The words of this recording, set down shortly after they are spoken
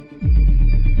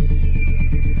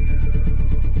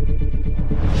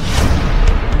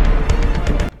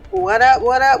What up,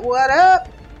 what up, what up?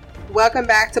 Welcome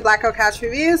back to Black Girl Couch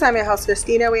Reviews. I'm your host,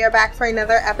 Christina. We are back for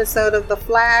another episode of The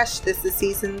Flash. This is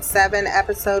Season 7,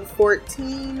 Episode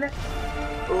 14,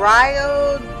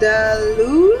 Rayo de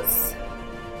Luz.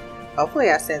 Hopefully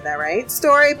I said that right.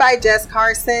 Story by Jess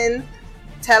Carson.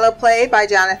 Teleplay by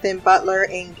Jonathan Butler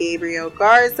and Gabriel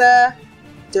Garza.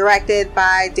 Directed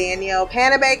by Daniel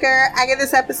Panabaker. I give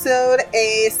this episode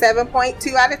a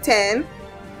 7.2 out of 10.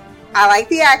 I like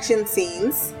the action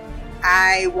scenes.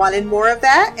 I wanted more of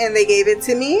that, and they gave it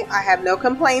to me. I have no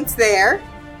complaints there.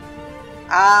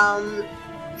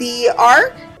 The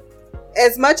arc,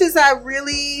 as much as I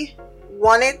really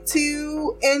wanted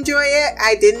to enjoy it,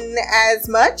 I didn't as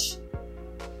much.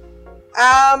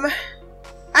 I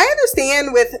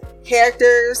understand with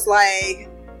characters, like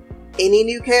any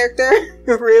new character,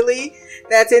 really,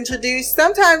 that's introduced.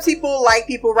 Sometimes people like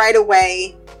people right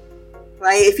away.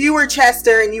 Like, if you were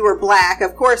Chester and you were black,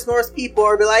 of course, most people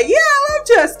would be like, yeah, I love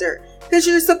Chester. Because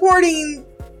you're supporting,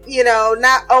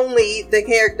 not only the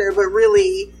character, but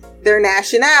really their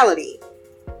nationality.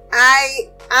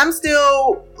 I'm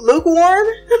still lukewarm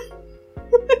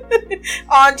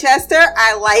on Chester.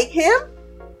 I like him,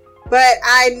 but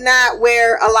I'm not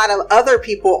where a lot of other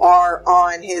people are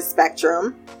on his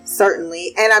spectrum,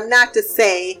 certainly. And I'm not to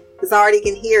say, because I already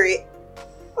can hear it,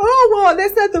 oh, well,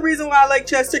 that's not the reason why I like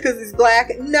Chester because he's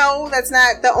black. No, that's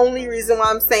not the only reason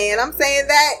why I'm saying. I'm saying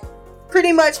that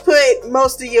pretty much put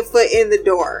most of your foot in the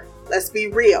door. Let's be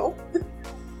real.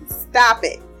 Stop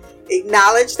it.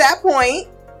 Acknowledge that point.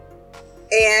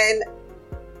 And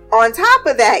on top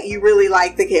of that, you really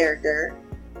like the character.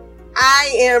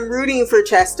 I am rooting for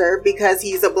Chester because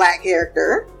he's a black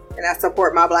character. And I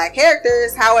support my black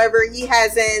characters. However, he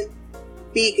hasn't...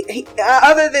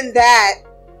 other than that,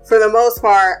 for the most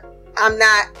part, I'm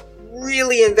not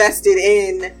really invested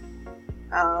in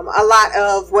a lot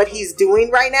of what he's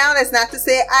doing right now. That's not to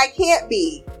say I can't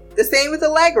be. The same with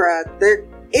Allegra.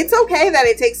 It's okay that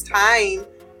it takes time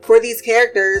for these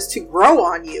characters to grow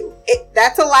on you.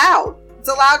 That's allowed. It's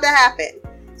allowed to happen.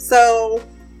 So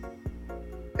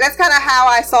that's kind of how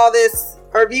I saw this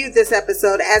or viewed this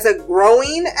episode, as a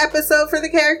growing episode for the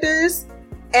characters.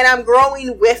 And I'm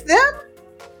growing with them,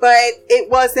 but it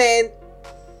wasn't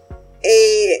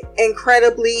a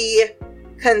incredibly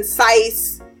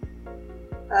concise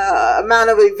amount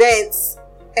of events,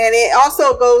 and it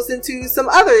also goes into some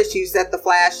other issues that the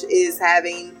Flash is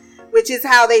having, which is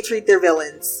how they treat their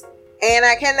villains. And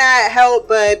I cannot help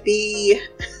but be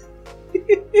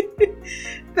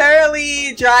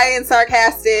thoroughly dry and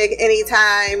sarcastic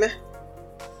anytime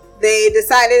they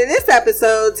decided in this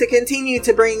episode to continue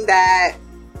to bring that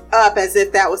up as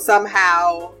if that was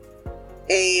somehow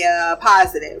a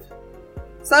positive.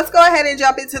 So let's go ahead and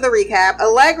jump into the recap.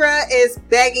 Allegra is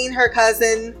begging her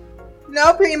cousin,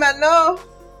 no, Prima, no.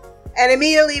 And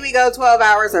immediately we go 12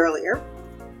 hours earlier,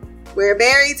 where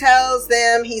Barry tells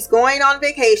them he's going on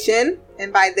vacation.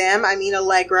 And by them, I mean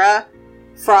Allegra,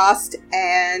 Frost,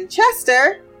 and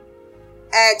Chester.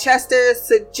 At Chester's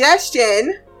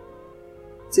suggestion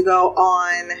to go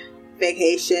on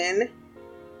vacation.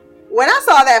 When I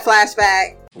saw that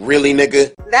flashback, really,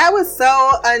 nigga? That was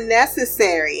so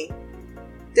unnecessary.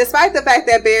 Despite the fact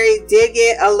that Barry did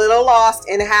get a little lost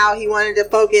in how he wanted to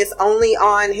focus only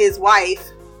on his wife,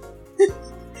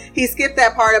 he skipped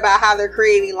that part about how they're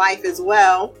creating life as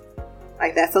well.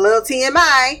 Like, that's a little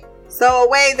TMI. So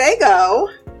away they go,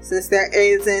 since there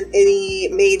isn't any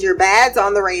major bads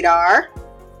on the radar.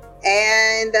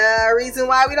 And a reason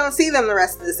why we don't see them the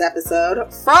rest of this episode.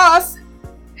 Frost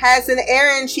has an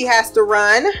errand she has to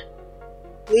run,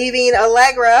 leaving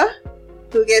Allegra,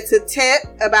 who gets a tip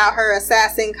about her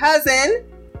assassin cousin,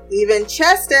 leaving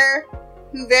Chester,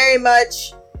 who very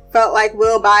much felt like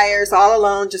Will Byers all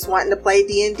alone, just wanting to play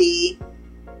D&D.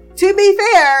 To be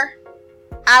fair,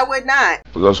 I would not.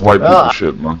 That's white people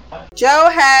shit, man. Joe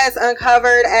has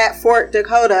uncovered at Fort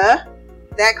Dakota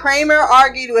that Kramer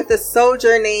argued with a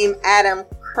soldier named Adam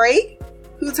Craig,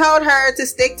 who told her to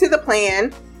stick to the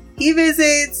plan. He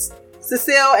visits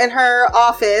Cecile in her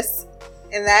office,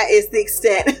 and that is the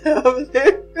extent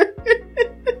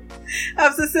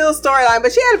of Cecile's storyline.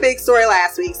 But she had a big story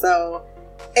last week, so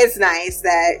it's nice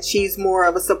that she's more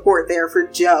of a support there for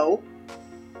Joe.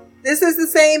 This is the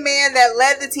same man that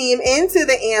led the team into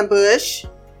the ambush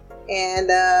and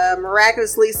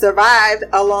miraculously survived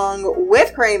along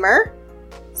with Kramer.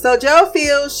 So Joe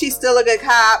feels she's still a good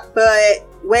cop, but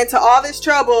went to all this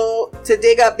trouble to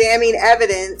dig up damning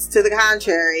evidence to the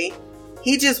contrary.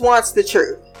 He just wants the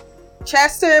truth.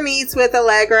 Chester meets with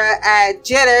Allegra at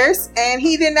Jitters, and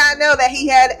he did not know that he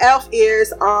had elf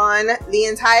ears on the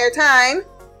entire time.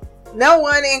 No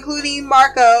one, including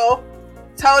Marco,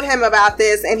 told him about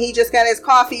this and he just got his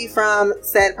coffee from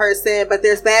said person, but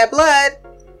there's bad blood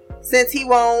since he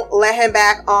won't let him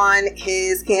back on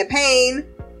his campaign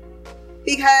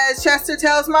because Chester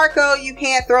tells Marco you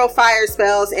can't throw fire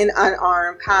spells in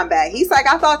unarmed combat. He's like,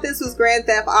 I thought this was Grand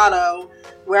Theft Auto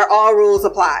where all rules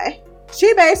apply.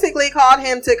 She basically called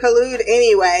him to collude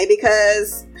anyway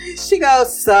because she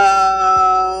goes,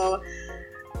 so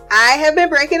I have been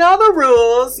breaking all the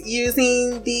rules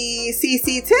using the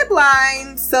CC tip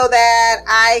line so that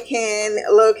I can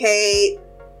locate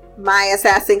my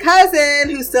assassin cousin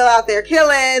who's still out there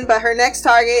killing, but her next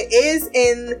target is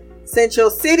in Central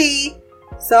City.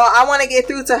 So I want to get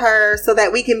through to her so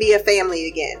that we can be a family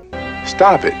again.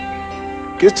 Stop it.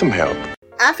 Get some help.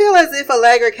 I feel as if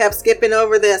Allegra kept skipping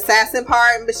over the assassin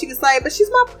part, but she was like, but she's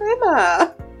my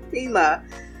prima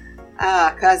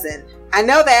cousin. I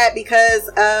know that because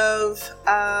of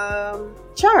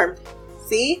Charmed.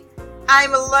 See?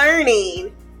 I'm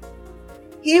learning.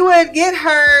 He would get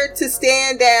her to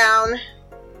stand down,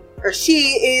 or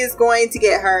she is going to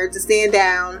get her to stand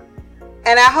down,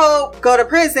 and I hope go to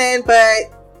prison,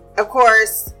 but of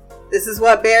course, this is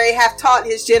what Barry have taught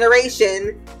his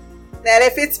generation, that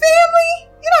if it's family,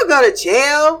 you don't go to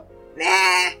jail.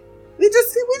 Nah. We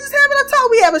just having a talk.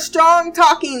 We have a strong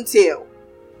talking to.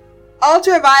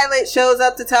 Ultraviolet shows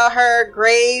up to tell her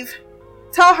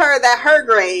that her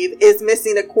grave is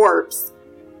missing a corpse.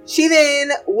 She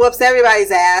then whoops everybody's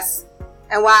ass.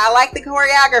 And while I like the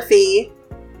choreography,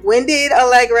 when did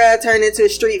Allegra turn into a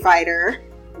street fighter?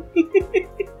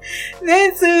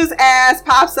 Then Sue's ass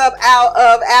pops up out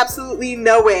of absolutely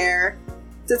nowhere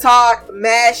to talk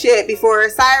mad shit before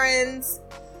sirens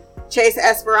chase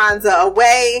Esperanza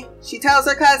away. She tells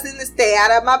her cousin to stay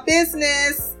out of my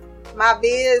business. My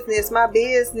business.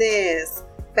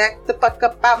 Back the fuck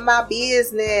up out my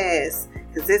business.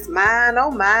 Cause it's mine,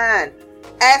 oh mine.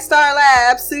 At Star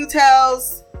Labs, Sue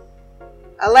tells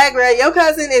Allegra, your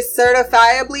cousin is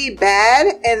certifiably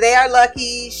bad and they are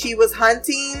lucky she was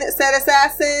hunting said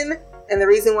assassin and the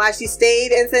reason why she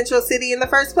stayed in Central City in the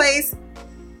first place.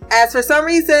 As for some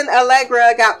reason,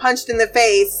 Allegra got punched in the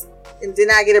face and did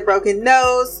not get a broken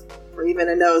nose or even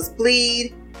a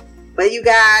nosebleed. But you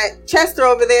got Chester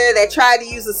over there that tried to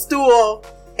use a stool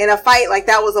in a fight like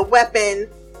that was a weapon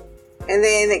and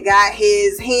then it got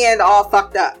his hand all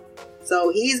fucked up.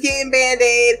 So he's getting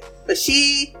band-aid, but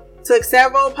she took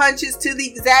several punches to the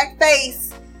exact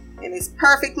face and is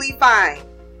perfectly fine.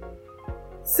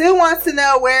 Sue wants to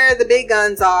know where the big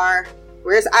guns are.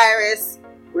 Where's Iris?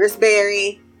 Where's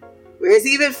Barry? Where's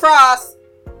even Frost?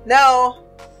 No.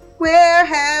 Where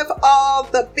have all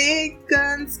the big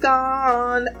guns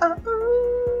gone?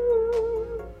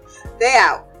 They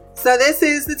out. So this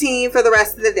is the team for the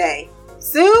rest of the day.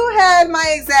 Sue had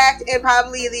my exact and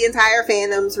probably the entire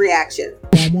fandom's reaction.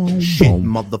 Shit,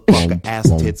 motherfucker, ass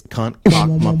tits, cunt, cock,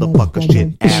 motherfucker,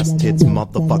 shit, ass tits,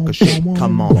 motherfucker, shit,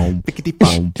 come on. Fickety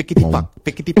fuck, fickety fuck,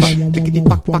 fickety fuck, fickety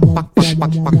fuck, fuck, fuck, fuck,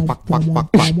 fuck, fuck, fuck, fuck,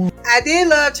 fuck. I did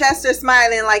love Chester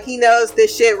smiling like he knows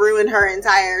this shit ruined her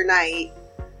entire night.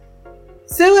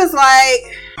 Sue is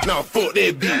like, Nah, fuck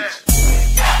that bitch.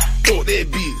 Fuck that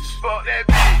bitch. Fuck that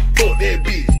bitch. Fuck that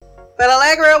bitch. But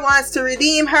Allegra wants to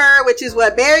redeem her, which is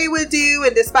what Barry would do.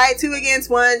 And despite 2 against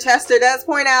 1, Chester does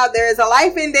point out there is a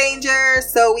life in danger,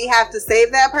 so we have to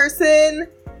save that person.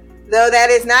 Though that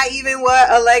is not even what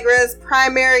Allegra's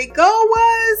primary goal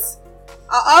was.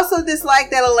 I also dislike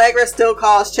that Allegra still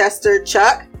calls Chester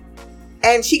Chuck.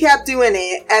 And she kept doing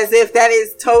it as if that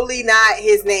is totally not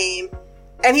his name.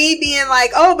 And he being like,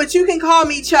 oh, but you can call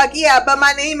me Chuck. Yeah, but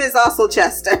my name is also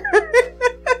Chester.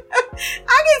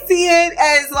 I can see it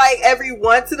as like every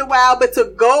once in a while, but to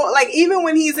go, like even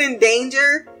when he's in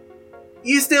danger,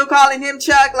 you still calling him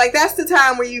Chuck. Like that's the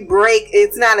time where you break.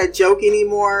 It's not a joke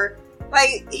anymore.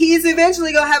 Like he's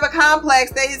eventually going to have a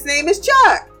complex that his name is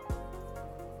Chuck.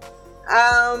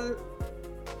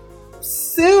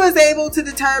 Sue is able to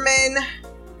determine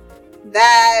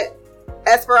that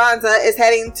Esperanza is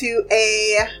heading to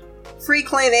a free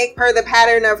clinic per the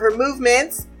pattern of her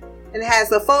movements and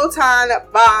has a photon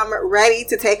bomb ready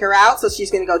to take her out. So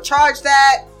she's going to go charge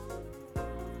that.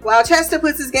 While Chester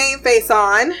puts his game face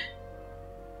on,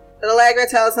 Allegra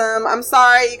tells him, I'm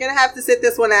sorry, you're going to have to sit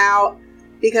this one out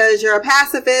because you're a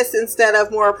pacifist instead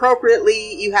of more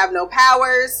appropriately, you have no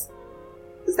powers.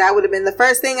 Because that would have been the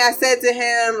first thing I said to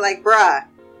him. Like, bruh,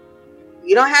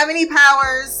 you don't have any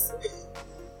powers.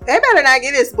 They better not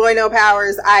get this boy no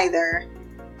powers either.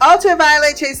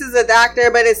 Ultraviolet chases a doctor,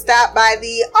 but is stopped by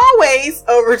the always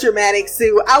overdramatic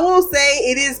Sue. I will say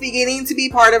it is beginning to be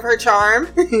part of her charm.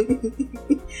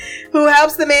 Who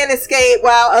helps the man escape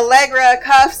while Allegra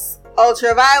cuffs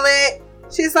Ultraviolet.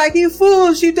 She's like, you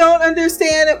fools, you don't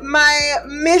understand my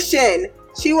mission.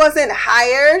 She wasn't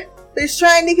hired, but she's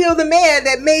trying to kill the man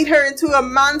that made her into a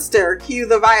monster. Cue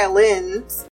the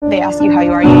violins. They ask you how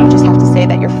you are, you just have to say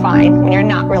that you're fine when you're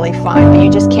not really fine, but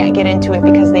you just can't get into it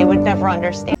because they would never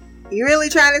understand. You really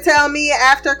trying to tell me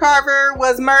after Carver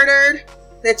was murdered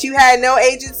that you had no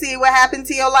agency what happened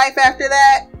to your life after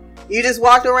that? You just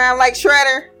walked around like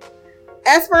Shredder?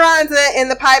 Esperanza in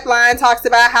the pipeline talks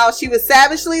about how she was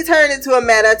savagely turned into a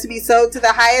meta to be sold to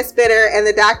the highest bidder, and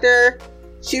the doctor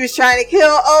she was trying to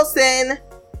kill, Olsen,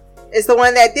 is the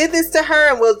one that did this to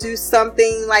her and will do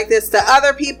something like this to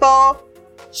other people.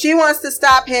 She wants to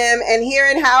stop him, and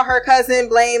hearing how her cousin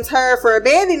blames her for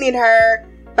abandoning her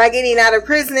by getting out of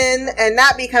prison and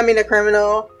not becoming a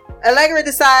criminal, Allegra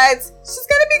decides she's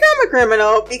gonna become a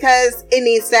criminal because it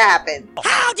needs to happen.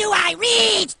 How do I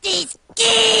reach these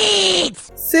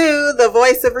kids? Sue, the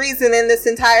voice of reason in this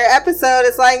entire episode,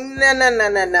 is like,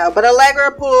 no. But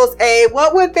Allegra pulls a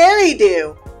what would Barry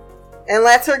do? And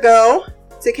lets her go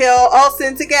to kill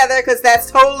Olsen together because that's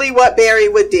totally what Barry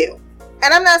would do.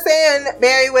 And I'm not saying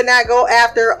Barry would not go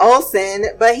after Olsen,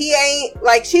 but he ain't,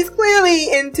 like, she's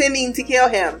clearly intending to kill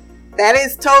him. That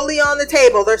is totally on the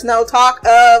table. There's no talk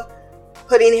of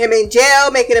putting him in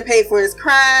jail, making him pay for his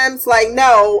crimes. Like,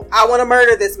 no, I want to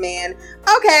murder this man.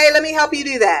 Okay, let me help you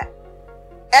do that.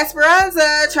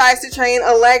 Esperanza tries to train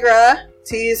Allegra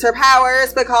to use her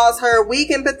powers, but calls her weak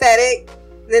and pathetic,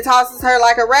 and then tosses her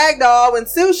like a rag doll when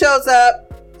Sue shows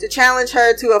up to challenge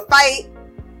her to a fight.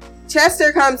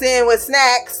 Chester comes in with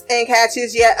snacks and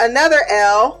catches yet another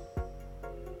L.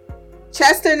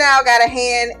 Chester now got a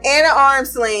hand and an arm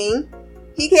sling.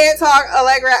 He can't talk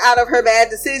Allegra out of her bad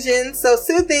decisions, so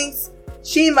Sue thinks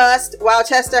she must, while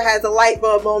Chester has a light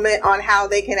bulb moment on how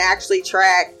they can actually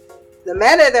track the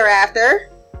meta they're after.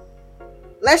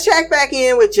 Let's check back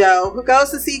in with Joe, who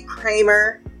goes to see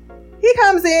Kramer. He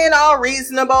comes in all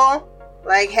reasonable,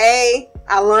 like, hey,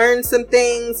 I learned some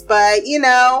things, but you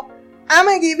know, I'm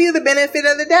gonna give you the benefit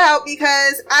of the doubt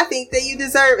because I think that you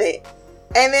deserve it.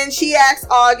 And then she acts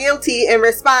all guilty in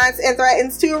response and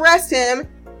threatens to arrest him.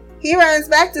 He runs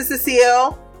back to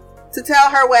Cecile to tell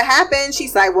her what happened.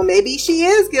 She's like, well, maybe she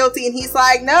is guilty. And he's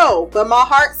like, no, but my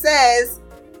heart says.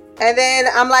 And then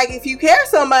I'm like, if you care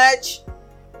so much,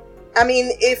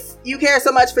 if you care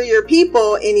so much for your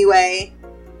people anyway,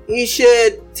 you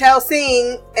should tell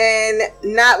Singh and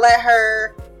not let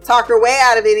her talk her way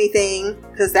out of anything,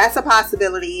 because that's a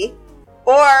possibility.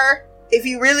 Or if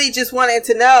you really just wanted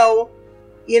to know,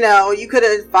 you know, you could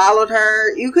have followed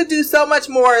her. You could do so much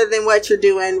more than what you're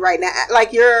doing right now.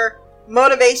 Like, your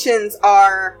motivations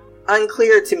are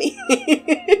unclear to me.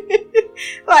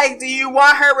 Like, do you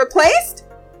want her replaced?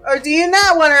 Or do you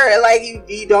not want her, like,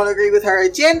 you don't agree with her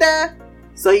agenda,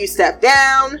 so you step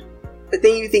down, but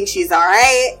then you think she's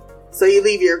alright, so you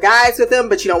leave your guys with them,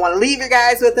 but you don't want to leave your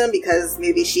guys with them because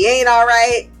maybe she ain't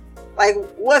alright. Like,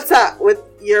 what's up with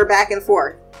your back and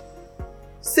forth?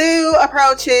 Sue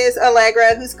approaches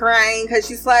Allegra, who's crying because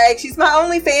she's like, she's my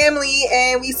only family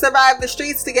and we survived the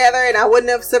streets together and I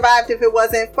wouldn't have survived if it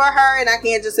wasn't for her and I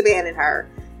can't just abandon her.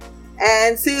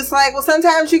 And Sue's like, well,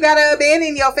 sometimes you gotta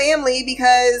abandon your family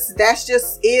because that's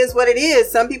just is what it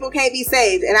is. Some people can't be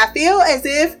saved. And I feel as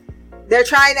if they're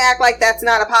trying to act like that's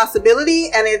not a possibility,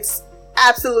 and it's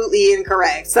absolutely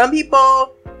incorrect. Some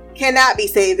people cannot be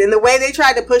saved. And the way they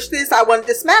tried to push this, I wanted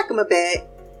to smack them a bit.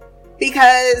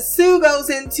 Because Sue goes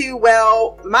into,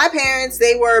 well, my parents,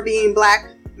 they were being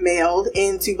blackmailed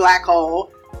into Black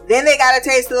Hole. Then they got a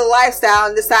taste of the lifestyle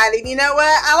and decided, you know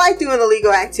what? I like doing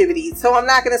illegal activities, so I'm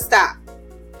not going to stop.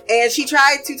 And she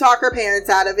tried to talk her parents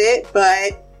out of it,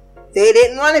 but they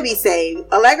didn't want to be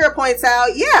saved. Allegra points out,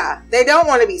 yeah, they don't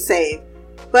want to be saved.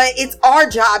 But it's our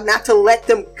job not to let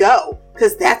them go,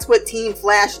 because that's what Team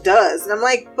Flash does. And I'm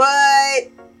like, but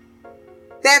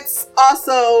that's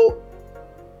also,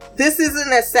 this is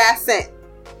an assassin.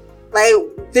 Like,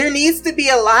 there needs to be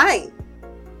a line.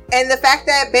 And the fact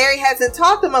that Barry hasn't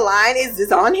taught them a line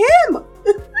is on him.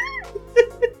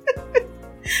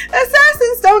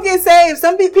 Assassins don't get saved.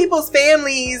 Some people's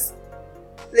families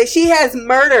that she has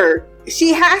murdered,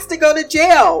 she has to go to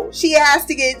jail. She has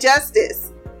to get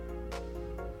justice.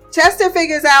 Chester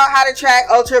figures out how to track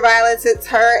Ultraviolet since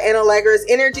her and Allegra's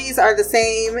energies are the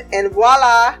same, and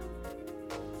voila,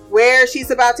 where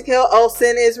she's about to kill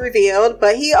Olsen is revealed,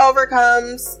 but he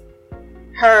overcomes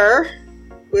her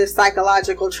with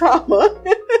psychological trauma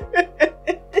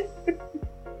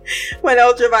when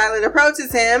Ultraviolet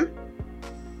approaches him.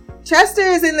 Chester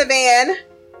is in the van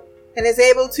and is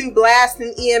able to blast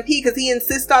an EMP because he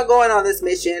insists on going on this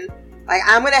mission. Like,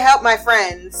 I'm going to help my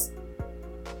friends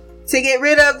to get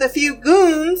rid of the few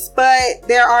goons, but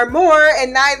there are more,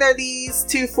 and neither of these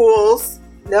two fools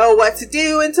know what to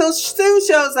do until Sue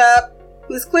shows up,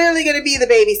 who's clearly going to be the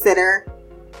babysitter,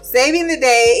 saving the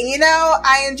day. And you know,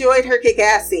 I enjoyed her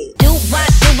kick-ass scene. Do what,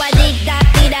 do what, dee da,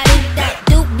 dee da, dee da.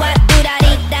 Do what, do da,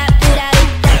 dee da, do da,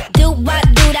 dee da. Do what,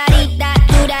 do da, dee da,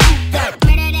 do da, dee da.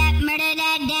 Murder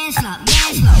that, dance floor,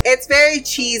 dance floor. It's very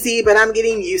cheesy, but I'm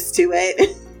getting used to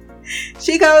it.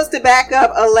 She goes to back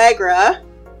up Allegra,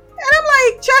 and I'm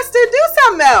like, Chester, do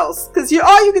something else, because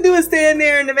all you can do is stand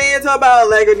there in the van talk about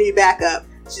Allegra need backup.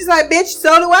 She's like, bitch,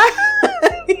 so do I.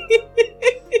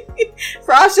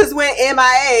 Frost just went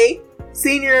MIA,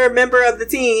 senior member of the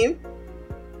team.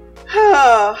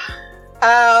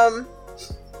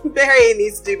 Barry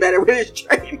needs to do better with his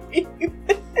training.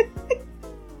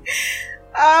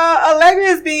 Allegra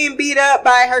is being beat up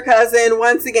by her cousin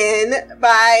once again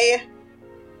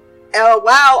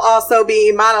while also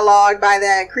being monologued by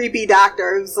that creepy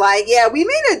doctor who's like, yeah, we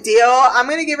made a deal. I'm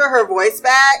going to give her voice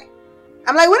back.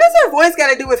 I'm like, what does her voice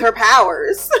got to do with her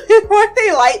powers? Weren't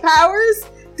they light powers?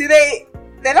 They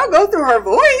don't go through her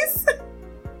voice.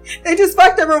 They just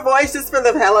fucked up her voice just for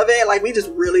the hell of it. Like, we just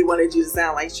really wanted you to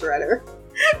sound like Shredder.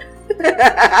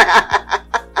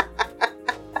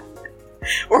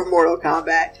 Or Mortal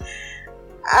Kombat.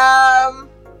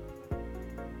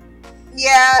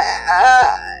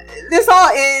 This all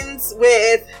ends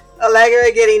with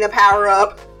Allegra getting a power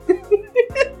up.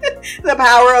 The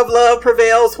power of love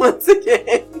prevails once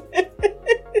again.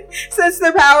 Since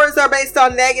their powers are based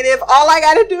on negative, all I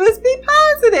gotta do is be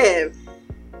positive.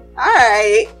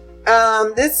 Alright.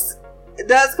 This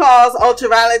does cause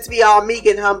Ultraviolet to be all meek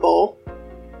and humble.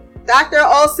 Dr.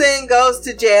 Olsen goes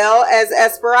to jail as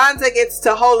Esperanza gets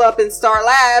to hole up in Star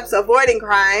Labs avoiding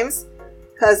crimes,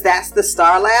 because that's the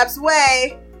Star Labs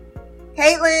way.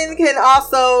 Caitlin can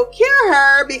also cure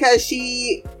her because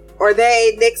they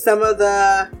nicked some of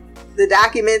the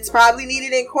documents probably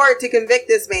needed in court to convict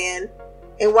this man.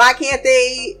 And why can't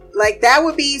they, that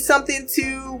would be something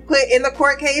to put in the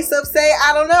court case of, say,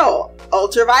 I don't know,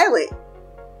 Ultraviolet.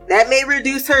 That may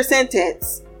reduce her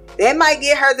sentence. That might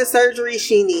get her the surgery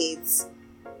she needs.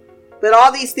 But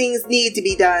all these things need to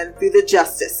be done through the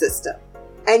justice system.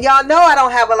 And y'all know I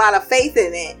don't have a lot of faith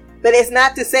in it, but it's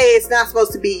not to say it's not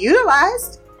supposed to be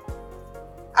utilized.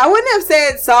 I wouldn't have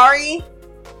said sorry.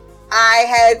 I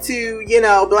had to,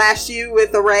 blast you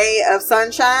with a ray of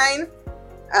sunshine.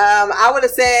 I would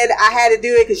have said I had to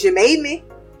do it because you made me.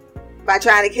 By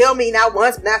trying to kill me, not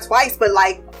once, not twice, but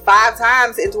 5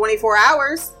 times in 24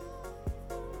 hours.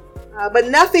 But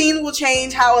nothing will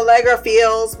change how Allegra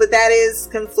feels, but that is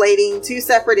conflating two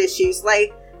separate issues.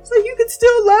 So you can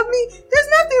still love me? There's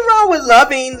nothing wrong with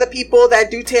loving the people that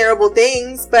do terrible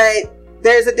things, but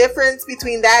there's a difference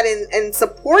between that and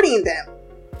supporting them.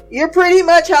 You're pretty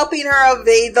much helping her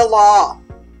evade the law.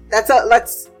 That's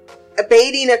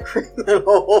evading a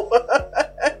criminal.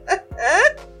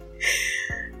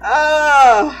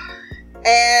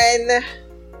 And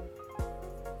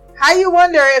how you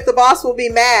wonder if the boss will be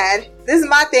mad? This is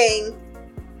my thing.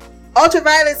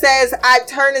 Ultraviolet says I've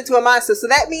turned into a monster, so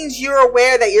that means you're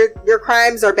aware that your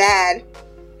crimes are bad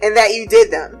and that you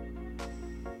did them.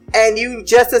 And you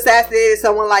just assassinated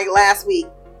someone last week.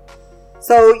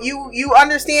 So you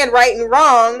understand right and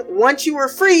wrong. Once you were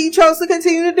free, you chose to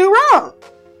continue to do wrong.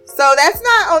 So that's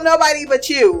not on nobody but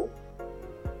you.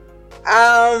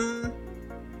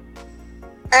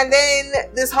 And then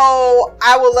this whole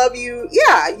I will love you.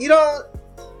 Yeah, you don't.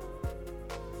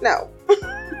 No.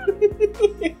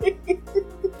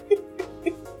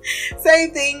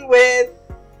 Same thing with,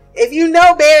 if you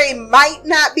know Barry might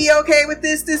not be okay with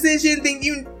this decision, then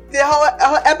the whole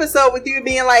episode with you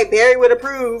being like Barry would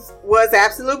approve was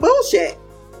absolute bullshit.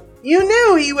 You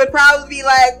knew he would probably be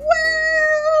like,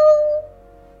 well,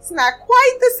 it's not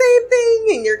quite the same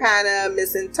thing, and you're kind of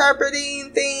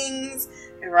misinterpreting things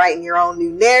and writing your own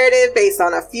new narrative based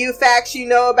on a few facts you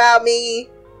know about me.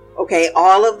 Okay,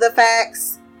 all of the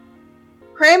facts.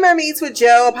 Kramer meets with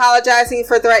Joe, apologizing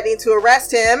for threatening to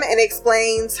arrest him, and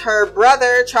explains her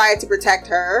brother tried to protect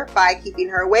her by keeping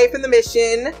her away from the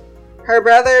mission. Her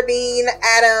brother being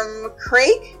Adam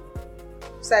Craig.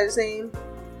 Is that his name?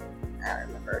 I don't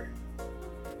remember.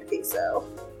 I think so.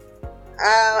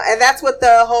 And that's what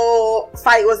the whole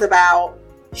fight was about.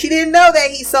 She didn't know that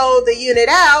he sold the unit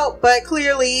out, but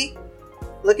clearly,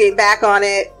 looking back on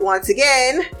it once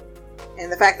again,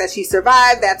 and the fact that she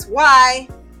survived, that's why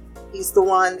he's the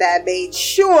one that made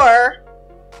sure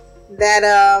that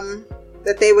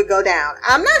that they would go down.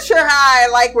 I'm not sure how I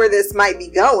like where this might be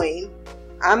going.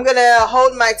 I'm gonna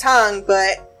hold my tongue,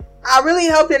 but I really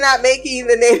hope they're not making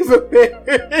the Native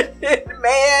American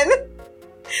man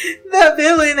the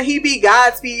villain, he be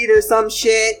Godspeed or some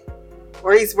shit,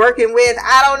 or he's working with,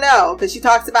 I don't know, because she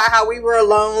talks about how we were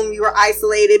alone, we were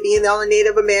isolated, being the only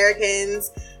Native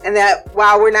Americans, and that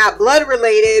while we're not blood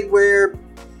related, we're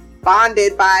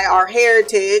bonded by our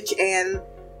heritage and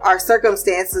our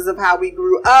circumstances of how we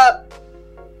grew up.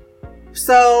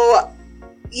 So,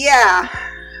 yeah,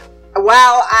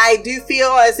 while I do feel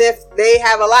as if they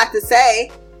have a lot to say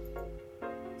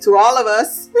to all of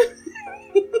us,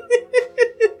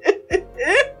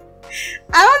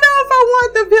 I don't know if I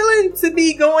want the villain to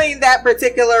be going that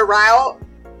particular route,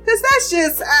 because that's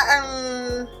just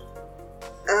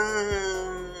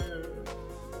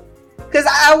because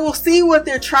I will see what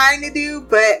they're trying to do,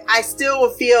 but I still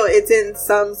feel it's in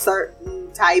some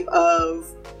certain type of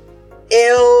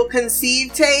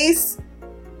ill-conceived taste.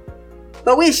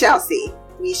 But we shall see.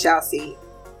 We shall see.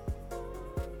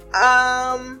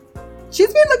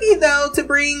 She's been looking, though, to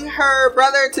bring her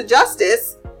brother to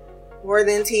justice more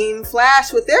than Team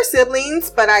Flash with their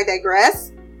siblings, but I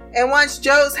digress. And wants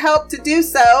Joe's help to do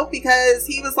so, because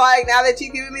he was like, now that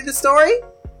you've given me the story,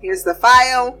 here's the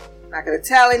file. I'm not going to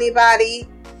tell anybody.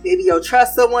 Maybe you'll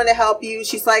trust someone to help you.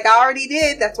 She's like, I already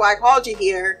did. That's why I called you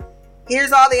here.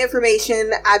 Here's all the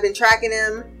information. I've been tracking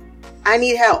him. I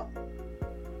need help.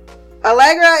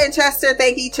 Allegra and Chester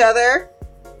thank each other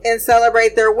and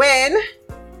celebrate their win.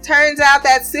 Turns out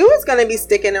that Sue is going to be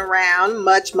sticking around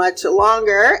much, much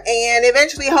longer. And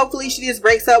eventually, hopefully, she just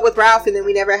breaks up with Ralph and then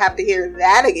we never have to hear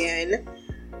that again.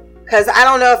 Because I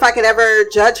don't know if I could ever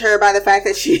judge her by the fact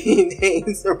that she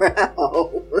dates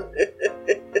Ralph.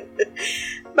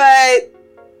 But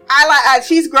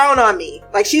she's grown on me.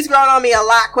 Like, she's grown on me a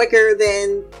lot quicker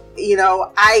than,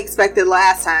 I expected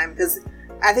last time. Because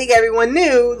I think everyone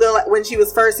knew that when she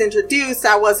was first introduced,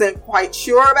 I wasn't quite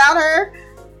sure about her.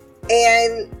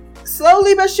 And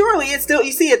slowly but surely,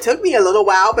 it took me a little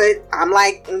while, but I'm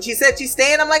like, when she said she's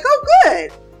staying, I'm like, oh,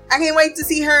 good. I can't wait to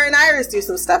see her and Iris do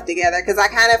some stuff together, because I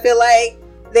kind of feel like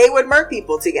they would murk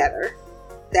people together.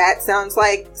 That sounds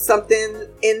like something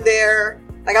in there.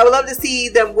 Like, I would love to see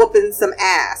them whooping some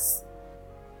ass.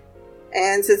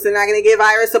 And since they're not going to give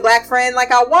Iris a black friend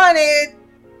like I wanted,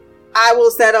 I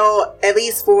will settle at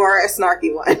least for a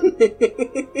snarky one.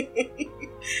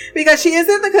 Because she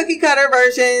isn't the cookie cutter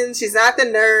version. She's not the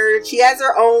nerd. She has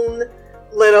her own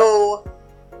little,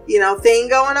 thing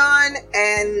going on.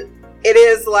 And it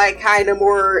is like kind of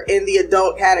more in the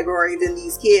adult category than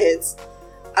these kids.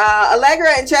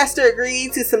 Allegra and Chester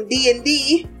agreed to some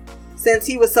D&D since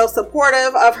he was so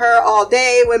supportive of her all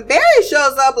day. When Barry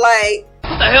shows up like,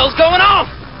 what the hell's going on?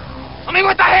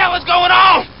 What the hell is going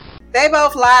on? They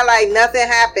both lie like nothing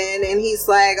happened, and he's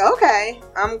like, okay,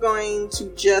 I'm going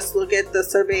to just look at the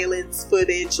surveillance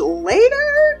footage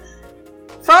later.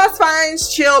 Frost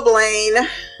finds Chilblain,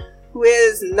 who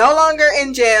is no longer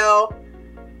in jail,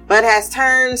 but has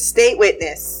turned state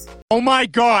witness. Oh my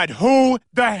God, who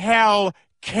the hell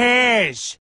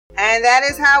cares? And that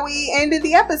is how we ended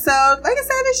the episode. Like I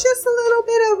said, it's just a little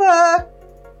bit of a,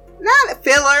 not a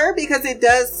filler, because it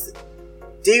does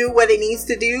do what it needs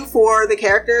to do for the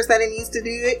characters that it needs to do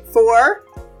it for.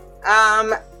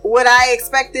 Would I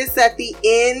expect this at the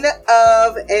end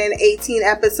of an 18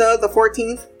 episode, the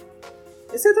 14th?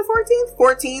 Is it the 14th?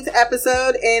 14th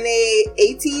episode in a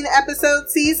 18 episode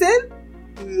season?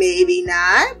 Maybe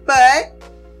not, but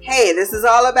hey, this is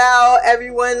all about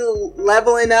everyone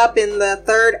leveling up in the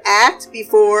third act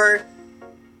before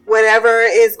whatever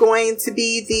is going to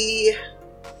be the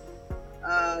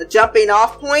jumping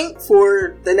off point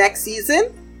for the next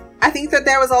season. I think that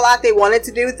there was a lot they wanted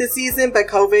to do with this season, but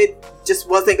COVID just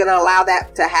wasn't going to allow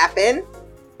that to happen.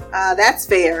 That's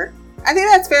fair. I think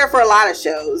that's fair for a lot of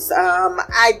shows.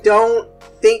 I don't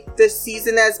think this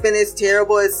season has been as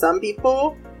terrible as some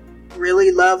people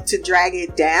really love to drag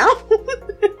it down.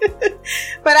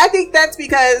 But I think that's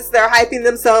because they're hyping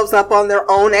themselves up on their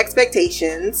own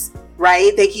expectations,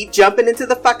 right? They keep jumping into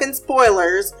the fucking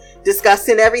spoilers,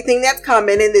 discussing everything that's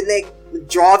coming, and then they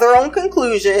draw their own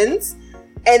conclusions.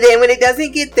 And then when it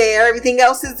doesn't get there, everything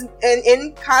else is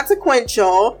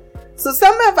inconsequential. So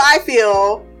I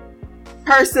feel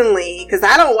personally, because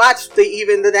I don't watch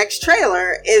even the next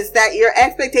trailer, is that your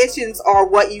expectations are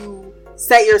what you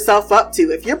set yourself up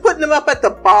to. If you're putting them up at the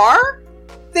bar,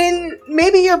 then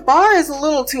maybe your bar is a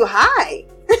little too high.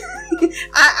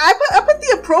 I put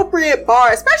the appropriate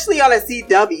bar, especially on a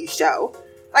CW show.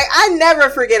 Like, I never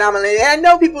forget I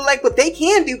know people like what they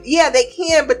can do. Yeah, they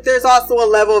can, but there's also a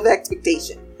level of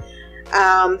expectation.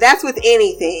 That's with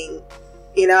anything.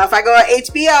 If I go to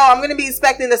HBO, I'm going to be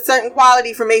expecting a certain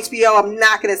quality from HBO I'm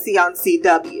not going to see on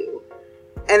CW.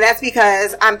 And that's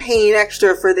because I'm paying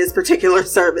extra for this particular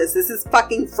service. This is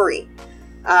fucking free.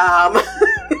 I'm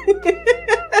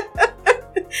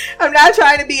not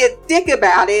trying to be a dick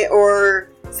about it or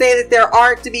say that there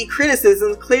aren't to be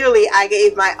criticisms. Clearly, I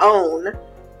gave my own.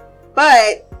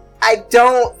 But I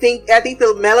think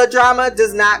the melodrama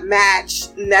does not match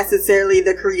necessarily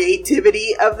the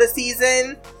creativity of the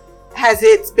season. Has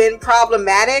it been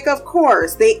problematic? Of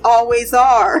course, they always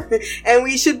are. And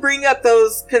we should bring up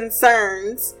those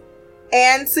concerns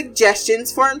and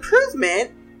suggestions for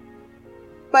improvement.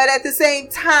 But at the same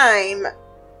time,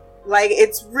 like,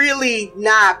 it's really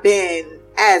not been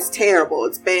as terrible.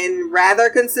 It's been rather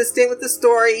consistent with the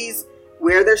stories,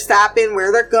 where they're stopping,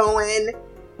 where they're going.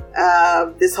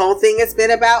 This whole thing has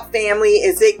been about family.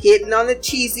 Is it getting on the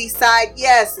cheesy side?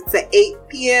 Yes, it's an 8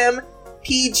 p.m.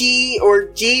 PG or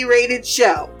G-rated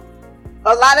show.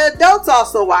 A lot of adults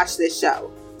also watch this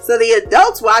show. So the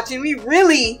adults watching, we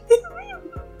really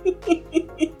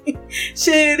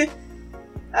should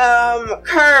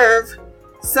curve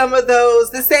some of those.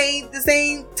 This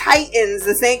ain't Titans.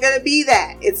 This ain't gonna be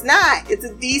that. It's not. It's a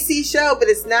DC show, but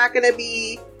it's not gonna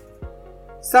be.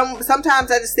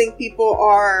 Sometimes I just think people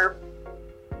are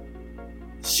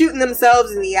shooting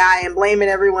themselves in the eye and blaming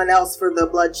everyone else for the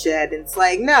bloodshed. And it's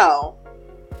like, no,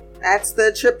 that's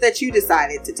the trip that you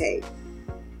decided to take.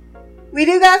 We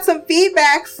do got some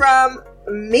feedback from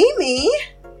Mimi.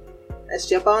 Let's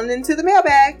jump on into the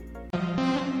mailbag.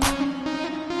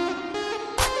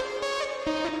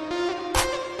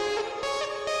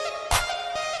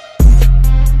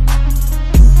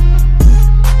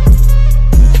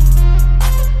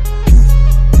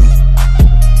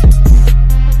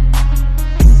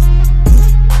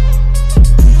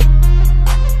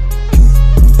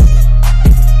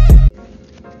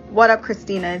 What up,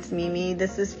 Christina? It's Mimi.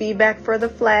 This is feedback for The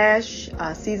Flash,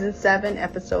 season 7,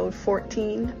 episode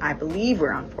 14. I believe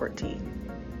we're on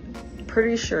 14.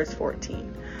 Pretty sure it's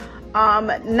 14.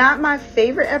 Not my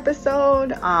favorite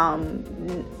episode.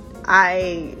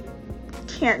 I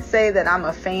can't say that I'm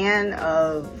a fan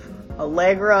of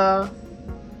Allegra.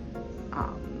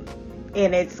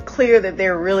 And it's clear that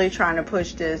they're really trying to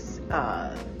push this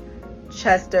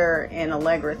Chester and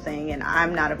Allegra thing, and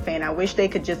I'm not a fan. I wish they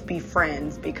could just be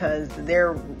friends, because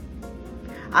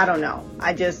I don't know,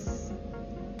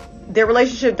 their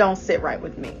relationship don't sit right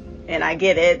with me. And I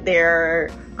get it, they're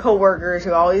co-workers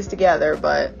who are always together,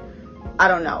 but I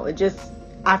don't know,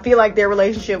 I feel like their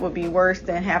relationship would be worse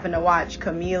than having to watch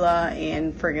Camila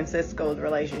and friggin' Cisco's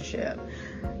relationship.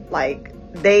 Like,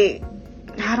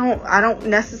 I don't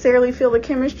necessarily feel the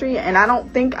chemistry, and I don't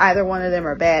think either one of them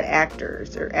are bad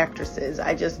actors or actresses.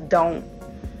 I don't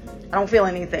feel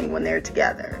anything when they're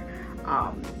together.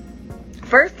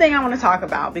 First thing I want to talk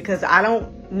about, because I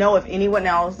don't know if anyone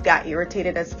else got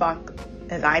irritated as fuck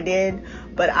as I did,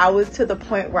 but I was to the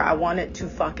point where I wanted to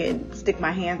fucking stick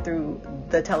my hand through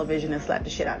the television and slap the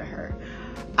shit out of her.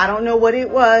 I don't know what it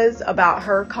was about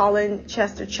her calling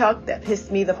Chester Chuck that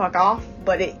pissed me the fuck off,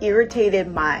 but it irritated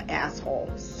my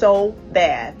asshole so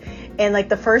bad. And like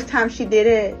the first time she did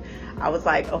it, I was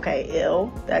like, okay,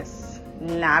 ew, that's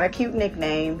not a cute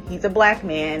nickname. He's a black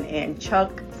man, and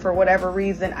Chuck, for whatever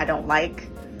reason, I don't like.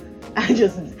 I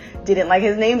just didn't like.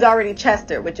 His name's already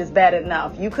Chester, which is bad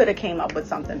enough. You could have came up with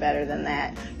something better than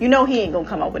that. You know he ain't gonna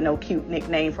come up with no cute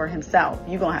nickname for himself.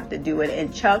 You're gonna have to do it.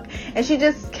 And Chuck, and she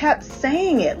just kept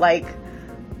saying it. Like,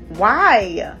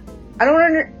 why?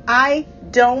 I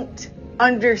don't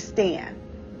understand.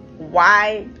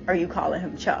 Why are you calling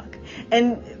him Chuck?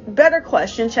 And better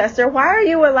question, Chester, why are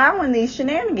you allowing these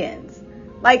shenanigans?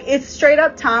 Like, it's straight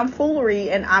up tomfoolery,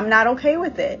 and I'm not okay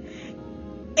with it.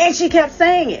 And she kept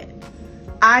saying it.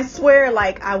 I swear,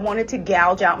 like, I wanted to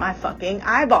gouge out my fucking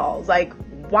eyeballs. Like,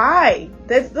 why?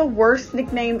 That's the worst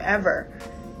nickname ever.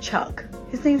 Chuck.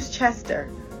 His name's Chester.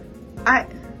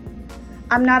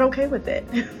 I'm not okay with it.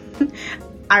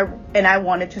 I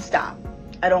wanted to stop.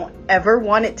 I don't ever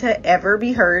want it to ever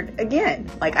be heard again.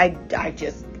 Like, I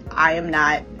am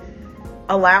not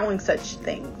allowing such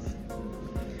things.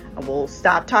 I will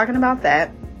stop talking about that.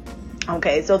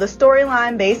 Okay, so the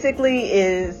storyline basically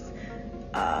is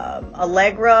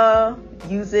Allegra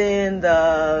using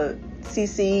the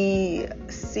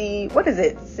CCC, what is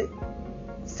it?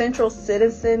 Central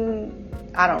Citizen,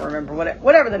 I don't remember,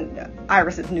 whatever the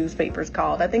Iris's newspaper is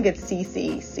called. I think it's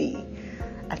CCC,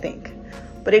 I think.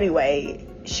 But anyway,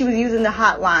 she was using the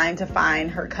hotline to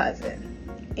find her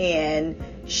cousin, and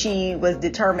she was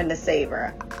determined to save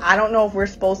her. I don't know if we're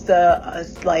supposed to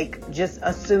just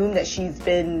assume that she's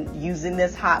been using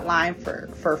this hotline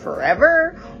for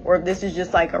forever, or if this is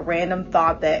just like a random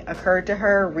thought that occurred to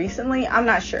her recently. I'm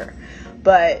not sure.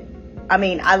 But I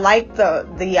mean, I like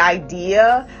the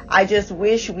idea. I just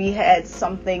wish we had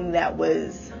something that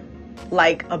was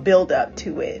like a build up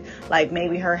to it, like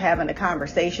maybe her having a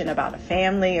conversation about a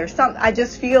family or something. I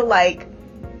just feel like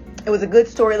it was a good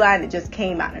storyline that just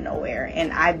came out of nowhere.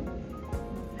 And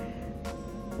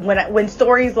when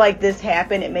stories like this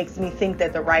happen, it makes me think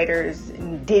that the writers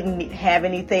didn't have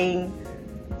anything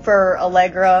for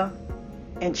Allegra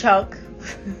and Chuck.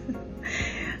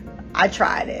 I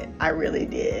tried it. I really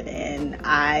did. And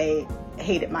I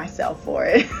hated myself for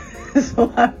it.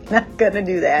 So I'm not going to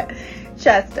do that.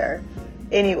 Chester.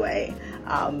 Anyway,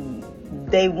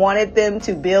 they wanted them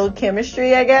to build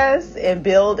chemistry, I guess, and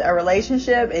build a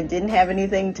relationship, and didn't have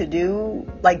anything to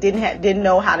do, like didn't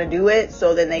know how to do it.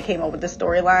 So then they came up with the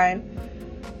storyline.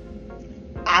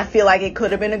 I feel like it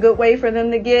could have been a good way for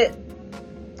them to get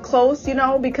close, you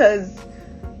know, because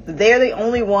they're the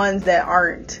only ones that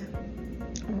aren't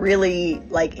really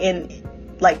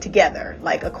like together.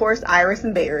 Like, of course, Iris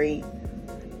and Barry.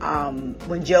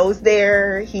 When Joe's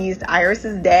there, he's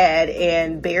Iris's dad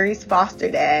and Barry's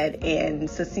foster dad, and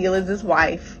Cecile is his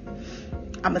wife.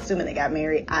 I'm assuming they got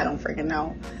married. I don't freaking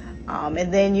know.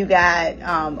 And then you got,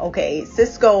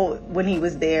 Cisco when he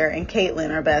was there and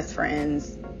Caitlin are best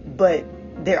friends, but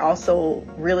they're also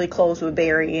really close with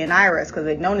Barry and Iris because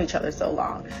they've known each other so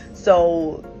long.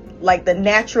 So, like, the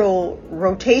natural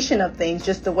rotation of things,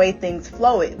 just the way things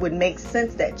flow, it would make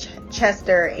sense that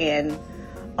Chester and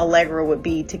Allegra would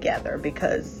be together,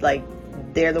 because like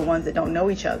they're the ones that don't know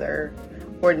each other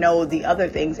or know the other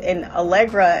things. And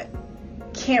Allegra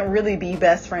can't really be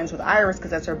best friends with Iris because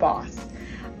that's her boss.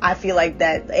 I feel like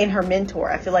that, and her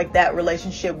mentor, I feel like that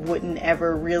relationship wouldn't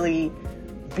ever really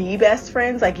be best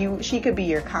friends. Like, she could be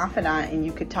your confidant and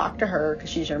you could talk to her because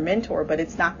she's your mentor, but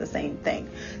it's not the same thing.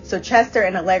 So Chester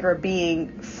and Allegra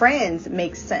being friends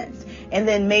makes sense. And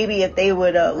then maybe if they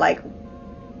would like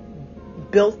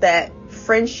built that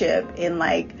friendship in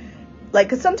like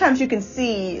because sometimes you can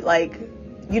see, like,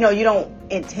 you know, you don't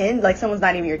intend, like, someone's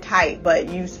not even your type, but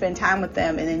you spend time with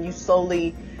them and then you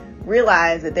slowly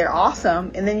realize that they're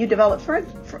awesome, and then you develop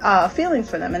feelings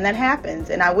for them, and that happens.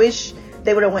 And I wish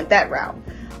they would have went that route.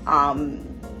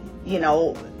 You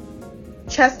know,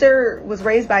 Chester was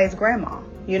raised by his grandma.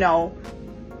 You know,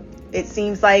 it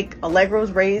seems like Allegra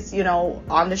was raised, you know,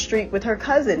 on the street with her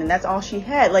cousin, and that's all she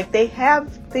had. Like, they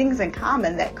have things in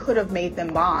common that could have made them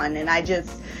bond. And I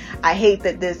hate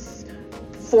that this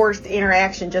forced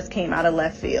interaction just came out of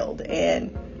left field.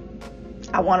 And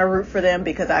I want to root for them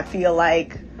because I feel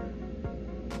like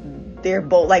they're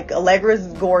both, like, Allegra's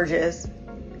gorgeous,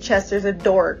 Chester's a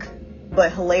dork,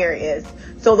 but hilarious.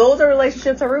 So those are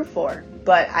relationships I root for.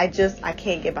 But I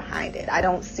can't get behind it. I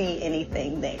don't see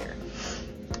anything there.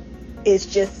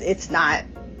 It's not,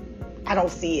 I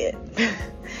don't see it.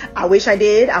 I wish I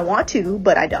did. I want to,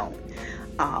 but I don't.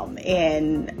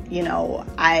 And, you know,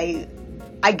 I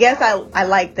guess I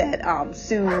like that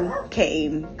Sue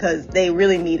came, because they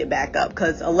really need it back up.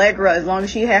 Because Allegra, as long as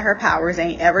she had her powers,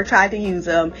 ain't ever tried to use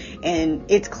them. And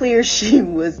it's clear she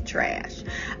was trash.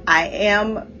 I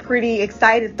am pretty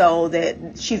excited, though,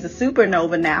 that she's a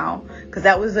supernova now, because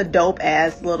that was a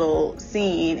dope-ass little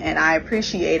scene. And I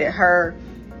appreciated her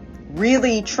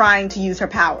really trying to use her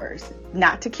powers,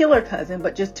 not to kill her cousin,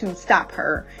 but just to stop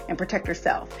her and protect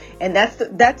herself. And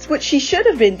that's what she should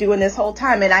have been doing this whole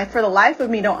time. And I, for the life of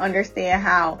me, don't understand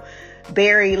how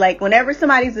Barry, like, whenever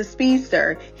somebody's a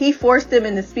speedster, he forced them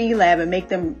in the speed lab and make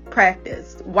them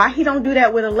practice. Why he don't do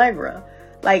that with Allegra?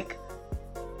 Like,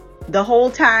 the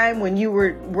whole time when you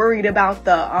were worried about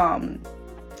the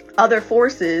other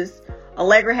forces,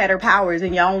 Allegra had her powers,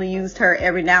 and y'all only used her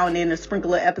every now and then, a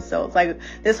sprinkle of episodes. Like,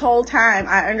 this whole time,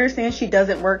 I understand she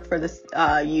doesn't work for this,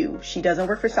 she doesn't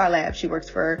work for Star Lab. She works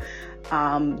for,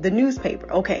 the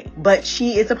newspaper. Okay. But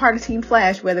she is a part of Team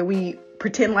Flash, whether we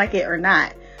pretend like it or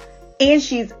not. And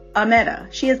she's a meta.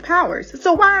 She has powers.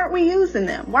 So why aren't we using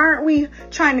them? Why aren't we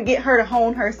trying to get her to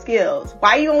hone her skills?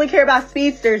 Why you only care about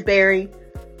speedsters, Barry?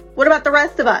 What about the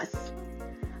rest of us?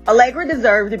 Allegra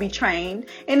deserved to be trained.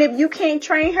 And if you can't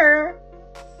train her,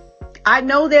 I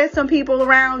know there's some people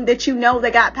around that you know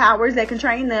that got powers that can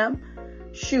train them.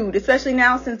 Shoot, especially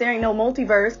now since there ain't no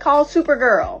multiverse. Call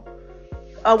Supergirl.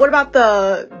 What about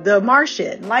the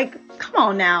Martian? Like, come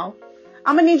on now.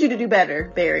 I'm gonna need you to do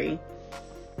better, Barry,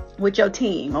 with your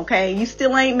team, okay? You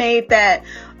still ain't made that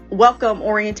welcome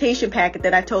orientation packet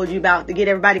that I told you about to get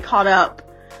everybody caught up.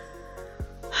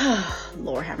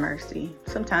 Lord have mercy.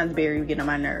 Sometimes Barry would get on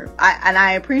my nerve.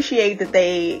 I appreciate that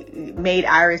they made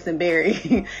Iris and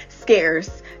Barry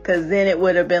scarce, because then it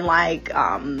would have been like,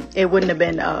 it wouldn't have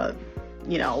been,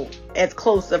 you know, as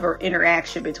close of an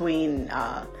interaction between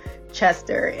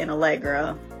Chester and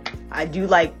Allegra. I do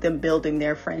like them building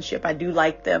their friendship. I do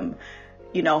like them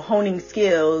honing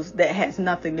skills that has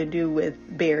nothing to do with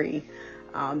Barry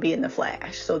being the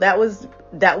Flash. So that was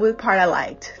part I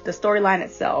liked. The storyline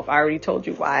itself, I already told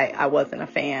you why I wasn't a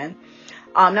fan.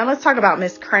 Now let's talk about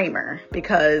Miss Kramer,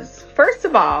 because first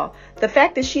of all, the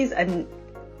fact that she's a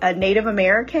Native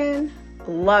American,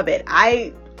 love it.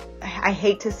 I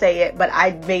hate to say it, but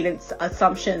I made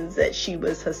assumptions that she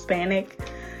was Hispanic,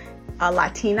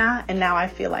 Latina, and now I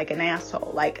feel like an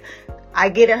asshole. Like, I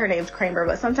get it, her name's Kramer,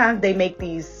 but sometimes they make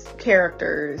these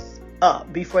characters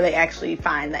up before they actually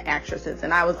find the actresses,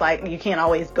 and I was like, you can't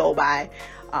always go by,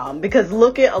 because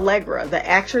look at Allegra. The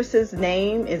actress's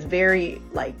name is very,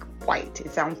 like, white.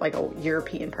 It sounds like a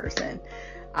European person.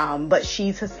 But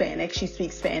she's Hispanic. She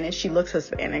speaks Spanish. She looks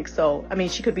Hispanic. So, I mean,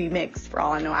 she could be mixed for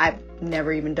all I know. I've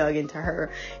never even dug into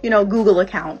her, Google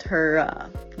account, her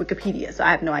Wikipedia. So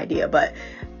I have no idea. But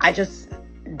I just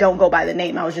don't go by the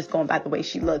name. I was just going by the way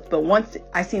she looked. But once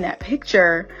I seen that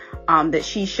picture that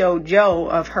she showed Joe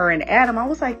of her and Adam, I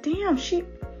was like, damn, she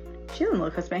doesn't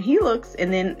look Hispanic. He looks.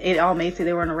 And then it all made sense.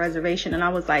 They were on a reservation. And I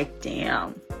was like,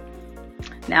 damn.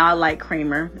 Now I like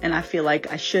Kramer. And I feel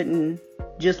like I shouldn't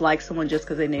just like someone just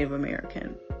because they're Native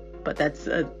American. But that's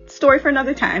a story for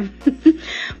another time.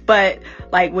 But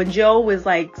like when Joe was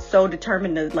like so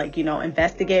determined to like,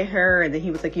 investigate her, and then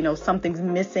he was like, something's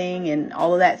missing and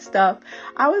all of that stuff,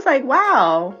 I was like,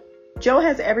 wow, Joe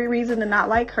has every reason to not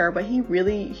like her, but he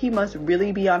must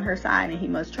really be on her side, and he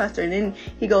must trust her. And then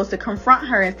he goes to confront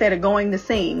her instead of going to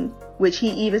sing, which he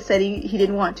even said he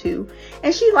didn't want to.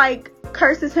 And she like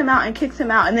curses him out and kicks him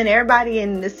out. And then everybody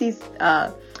in the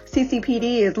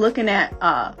CCPD is looking at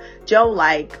Joe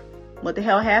like, what the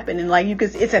hell happened? And like,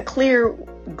 it's a clear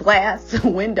glass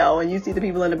window, and you see the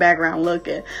people in the background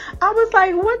looking. I was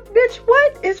like, what, bitch,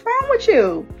 what is wrong with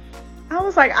you? I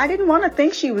was like, I didn't want to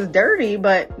think she was dirty,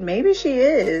 but maybe she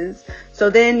is. So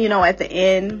then, at the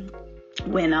end,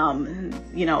 when,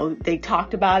 they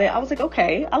talked about it, I was like,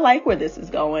 okay, I like where this is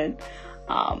going.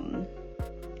 I'm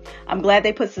glad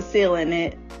they put Cecile in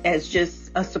it as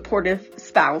just a supportive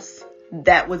spouse.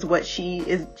 That was what she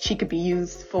could be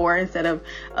used for, instead of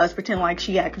us pretending like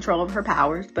she had control of her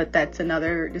powers. But that's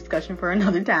another discussion for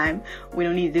another time. We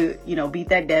don't need to, beat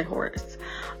that dead horse.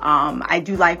 I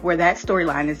do like where that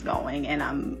storyline is going, and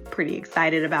I'm pretty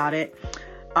excited about it.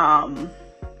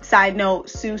 Side note,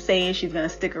 Sue saying she's going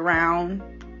to stick around.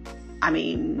 I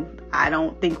mean, I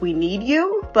don't think we need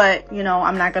you, but,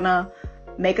 I'm not going to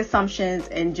make assumptions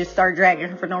and just start dragging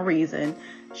her for no reason.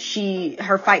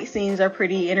 Her fight scenes are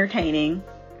pretty entertaining.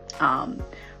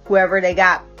 Whoever they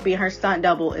got being her stunt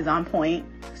double is on point,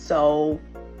 so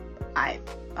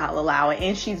I'll allow it.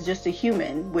 And she's just a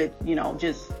human with,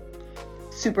 just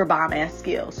super bomb ass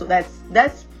skills, so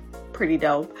that's pretty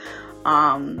dope.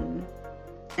 And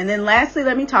then lastly,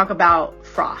 let me talk about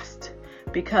Frost,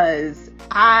 because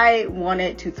I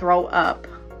wanted to throw up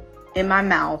in my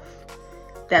mouth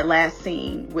that last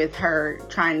scene with her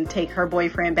trying to take her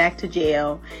boyfriend back to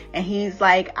jail, and he's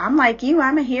like, I'm like you,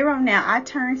 I'm a hero now, I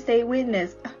turned state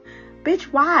witness. Bitch,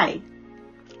 why?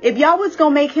 If y'all was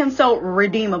gonna make him so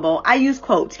redeemable, I use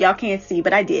quotes, y'all can't see,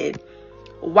 but I did.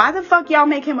 Why the fuck y'all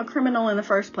make him a criminal in the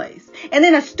first place? And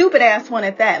then a stupid ass one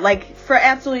at that, like for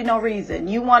absolutely no reason.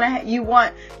 You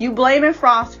blaming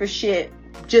Frost for shit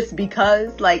just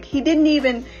because, like, he didn't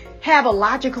even have a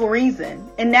logical reason.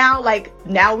 And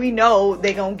now we know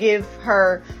they're gonna give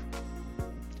her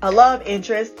a love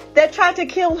interest that tried to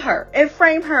kill her and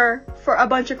frame her for a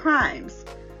bunch of crimes.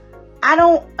 I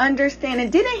don't understand.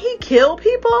 And didn't he kill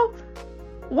people?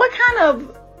 What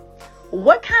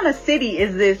kind of city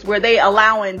is this where they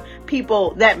allowing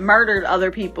people that murdered other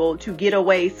people to get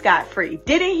away scot-free?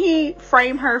 Didn't he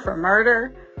frame her for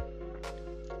murder?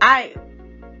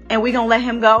 And we gonna let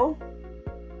him go?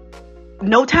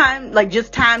 No time, like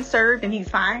just time served and he's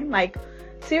fine? Like,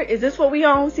 is this what we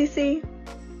own, CC?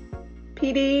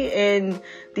 PD and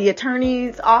the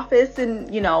attorney's office and,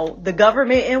 the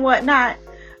government and whatnot?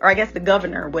 Or I guess the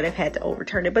governor would have had to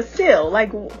overturn it. But still,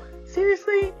 like,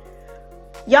 seriously?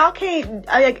 Y'all can't,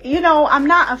 I'm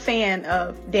not a fan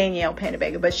of Danielle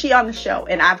Panabaker, but she on the show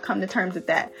and I've come to terms with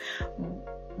that.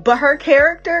 But her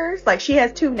characters, like, she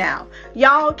has 2 now.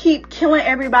 Y'all keep killing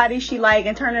everybody she like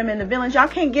and turning them into villains. Y'all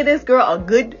can't give this girl a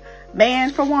good man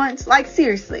for once. Like,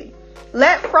 seriously.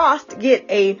 Let Frost get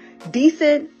a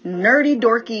decent, nerdy,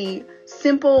 dorky,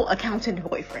 simple accountant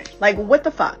boyfriend. Like, what the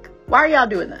fuck? Why are y'all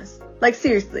doing this? Like,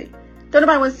 seriously. Don't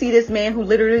nobody want to see this man who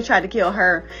literally tried to kill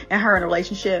her and her in a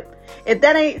relationship. If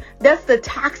that's the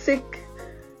toxic,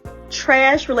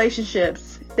 trash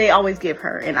relationships they always give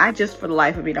her, and I just for the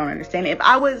life of me don't understand it. If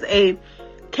I was a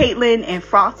Caitlyn and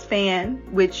Frost fan,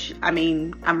 which I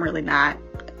mean I'm really not,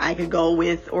 I could go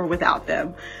with or without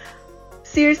them.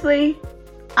 Seriously,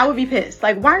 I would be pissed.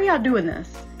 Like, why are y'all doing this?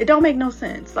 It don't make no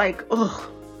sense. Like, ugh.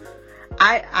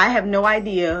 I have no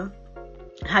idea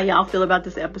how y'all feel about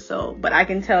this episode, but I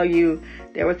can tell you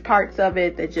there was parts of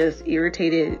it that just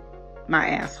irritated my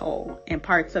asshole, and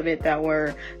parts of it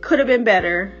that could have been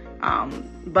better.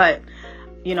 But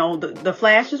you know, the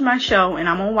Flash is my show, and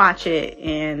I'm gonna watch it,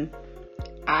 and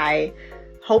I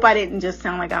hope I didn't just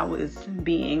sound like I was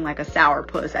being like a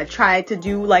sourpuss. I tried to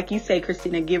do, like you say,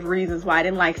 Christina, give reasons why I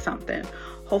didn't like something.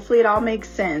 Hopefully it all makes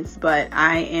sense, but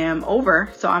I am over,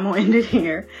 so I'm gonna end it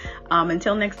here.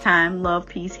 Until next time, love,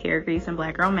 peace, hair grease, and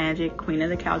black girl magic. Queen of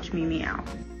the couch, Mimi out.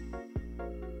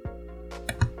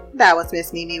 That was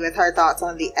Miss Mimi with her thoughts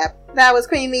on the That was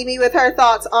Queen Mimi with her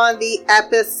thoughts on the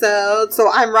episode.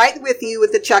 So I'm right with you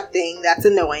with the Chuck thing. That's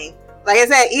annoying. Like I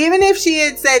said, even if she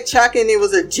had said Chuck and it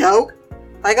was a joke,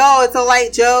 like, oh, it's a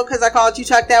light joke because I called you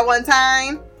Chuck that one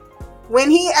time.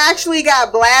 When he actually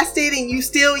got blasted and you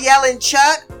still yelling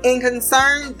Chuck in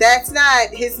concern, that's not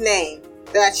his name.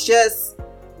 That's just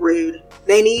rude.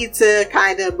 They need to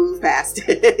kind of move past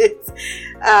it.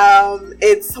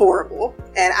 It's horrible.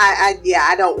 And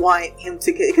I don't want him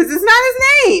to, because it's not his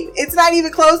name. It's not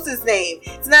even close to his name.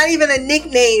 It's not even a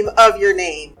nickname of your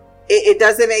name. It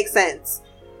doesn't make sense.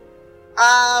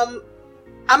 I'm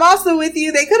also with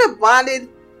you. They could have bonded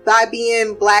by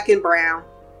being black and brown.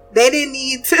 They didn't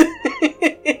need to.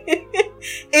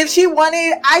 If she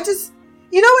wanted,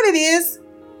 you know what it is?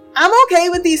 I'm okay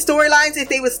with these storylines if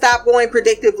they would stop going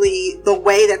predictably the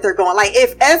way that they're going. Like,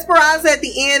 if Esperanza at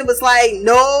the end was like,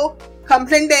 no,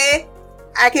 comprende,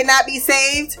 I cannot be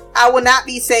saved, I will not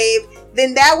be saved,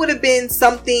 then that would have been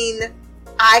something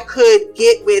I could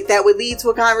get with, that would lead to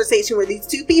a conversation where these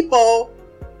two people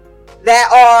that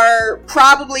are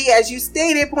probably, as you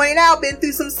pointed out, been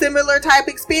through some similar type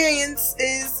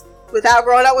experiences without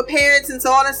growing up with parents and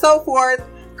so on and so forth,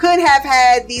 could have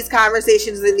had these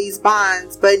conversations and these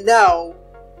bonds. But no,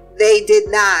 they did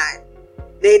not.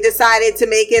 They decided to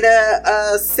make it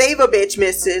a save a bitch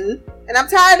mission. And I'm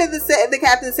tired of the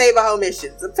Captain Save a Hoe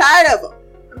missions. I'm tired of them.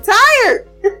 I'm tired.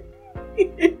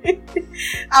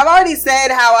 I've already said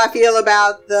how I feel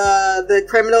about the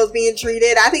criminals being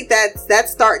treated. I think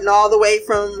that's starting all the way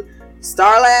from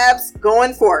Star Labs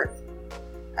going forth.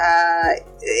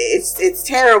 It's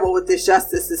terrible what this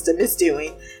justice system is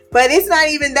doing. But it's not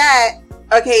even that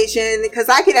occasion, because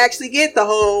I can actually get the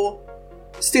whole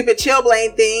stupid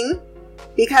Chilblain thing.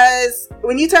 Because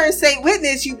when you turn state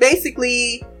witness, you're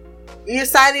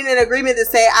signing an agreement to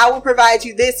say, I will provide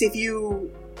you this if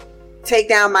you take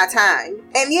down my time.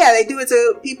 And yeah, they do it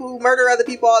to people who murder other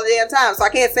people all the damn time. So I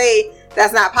can't say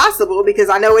that's not possible, because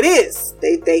I know it is.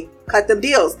 They cut them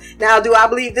deals. Now, do I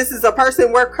believe this is a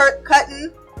person worth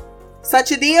cutting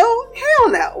such a deal? Hell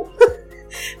no.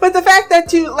 But the fact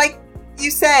that like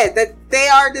you said, that they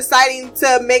are deciding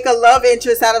to make a love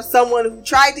interest out of someone who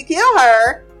tried to kill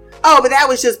her. Oh, but that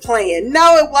was just playing.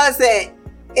 No, it wasn't.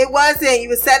 It wasn't. You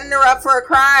were setting her up for a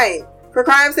crime. For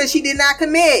crimes that she did not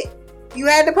commit. You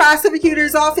had the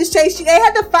prosecutor's office chase. They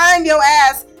had to find your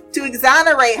ass to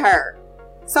exonerate her.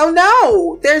 So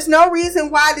no, there's no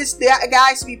reason why this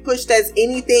guy should be pushed as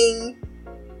anything.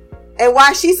 And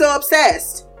why she's so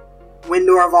obsessed. When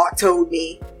Norvalk told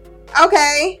me.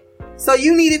 Okay, so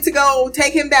you needed to go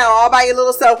take him down all by your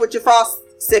little self with your frost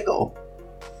sickle.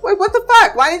 Wait, what the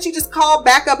fuck? Why didn't you just call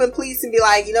back up and police and be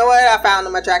like, you know what? I found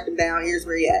him. I tracked him down. Here's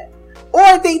where he at.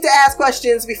 Or think to ask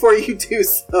questions before you do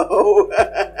so.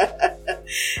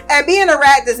 And being a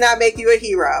rat does not make you a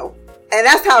hero. And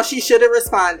that's how she should have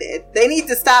responded. They need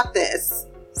to stop this.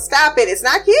 Stop it. It's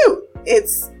not cute.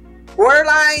 It's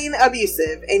borderline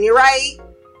abusive. And you're right.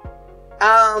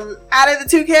 Out of the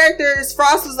two characters,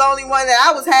 Frost was the only one that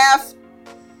I was half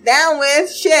down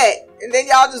with. Shit. And then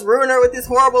y'all just ruin her with this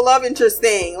horrible love interest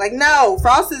thing. Like, no,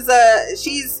 Frost is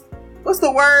she's, what's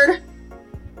the word?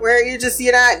 Where you're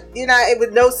not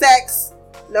with no sex,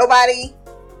 nobody.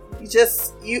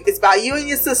 It's about you and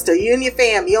your sister, you and your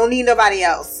fam. You don't need nobody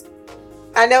else.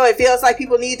 I know it feels like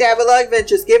people need to have a love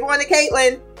interest. Give one to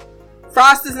Caitlyn.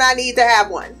 Frost does not need to have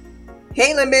one.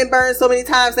 Caitlyn been burned so many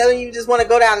times that I don't even just want to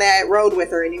go down that road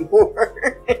with her anymore.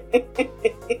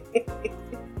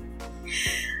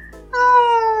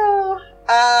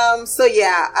 So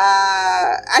yeah,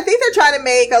 I think they're trying to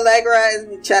make Allegra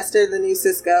and Chester the new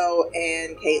Cisco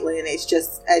and Caitlyn. It's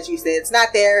just, as you said, it's not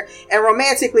there. And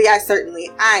romantically,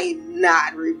 I'm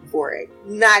not rooting for it.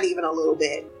 Not even a little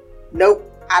bit. Nope,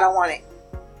 I don't want it.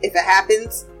 If it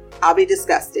happens, I'll be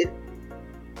disgusted.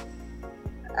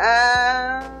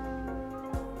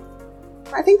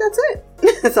 I think that's it.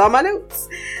 That's all my notes.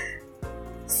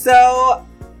 So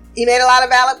You made a lot of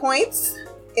valid points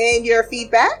in your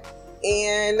feedback,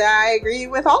 and I agree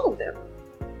with all of them.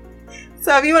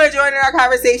 So if you want to join in our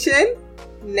conversation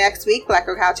next week,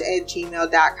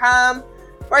 blackgirlcouch@gmail.com,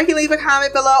 or you can leave a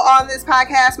comment below on this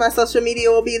podcast. My social media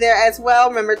will be there as well.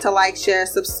 Remember to like, share,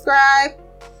 subscribe.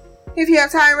 If you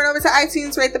have time, run over to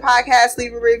iTunes, rate the podcast,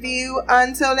 leave a review.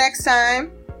 Until next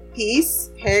time, peace,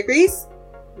 hair grease,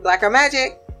 Black Girl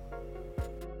Magic.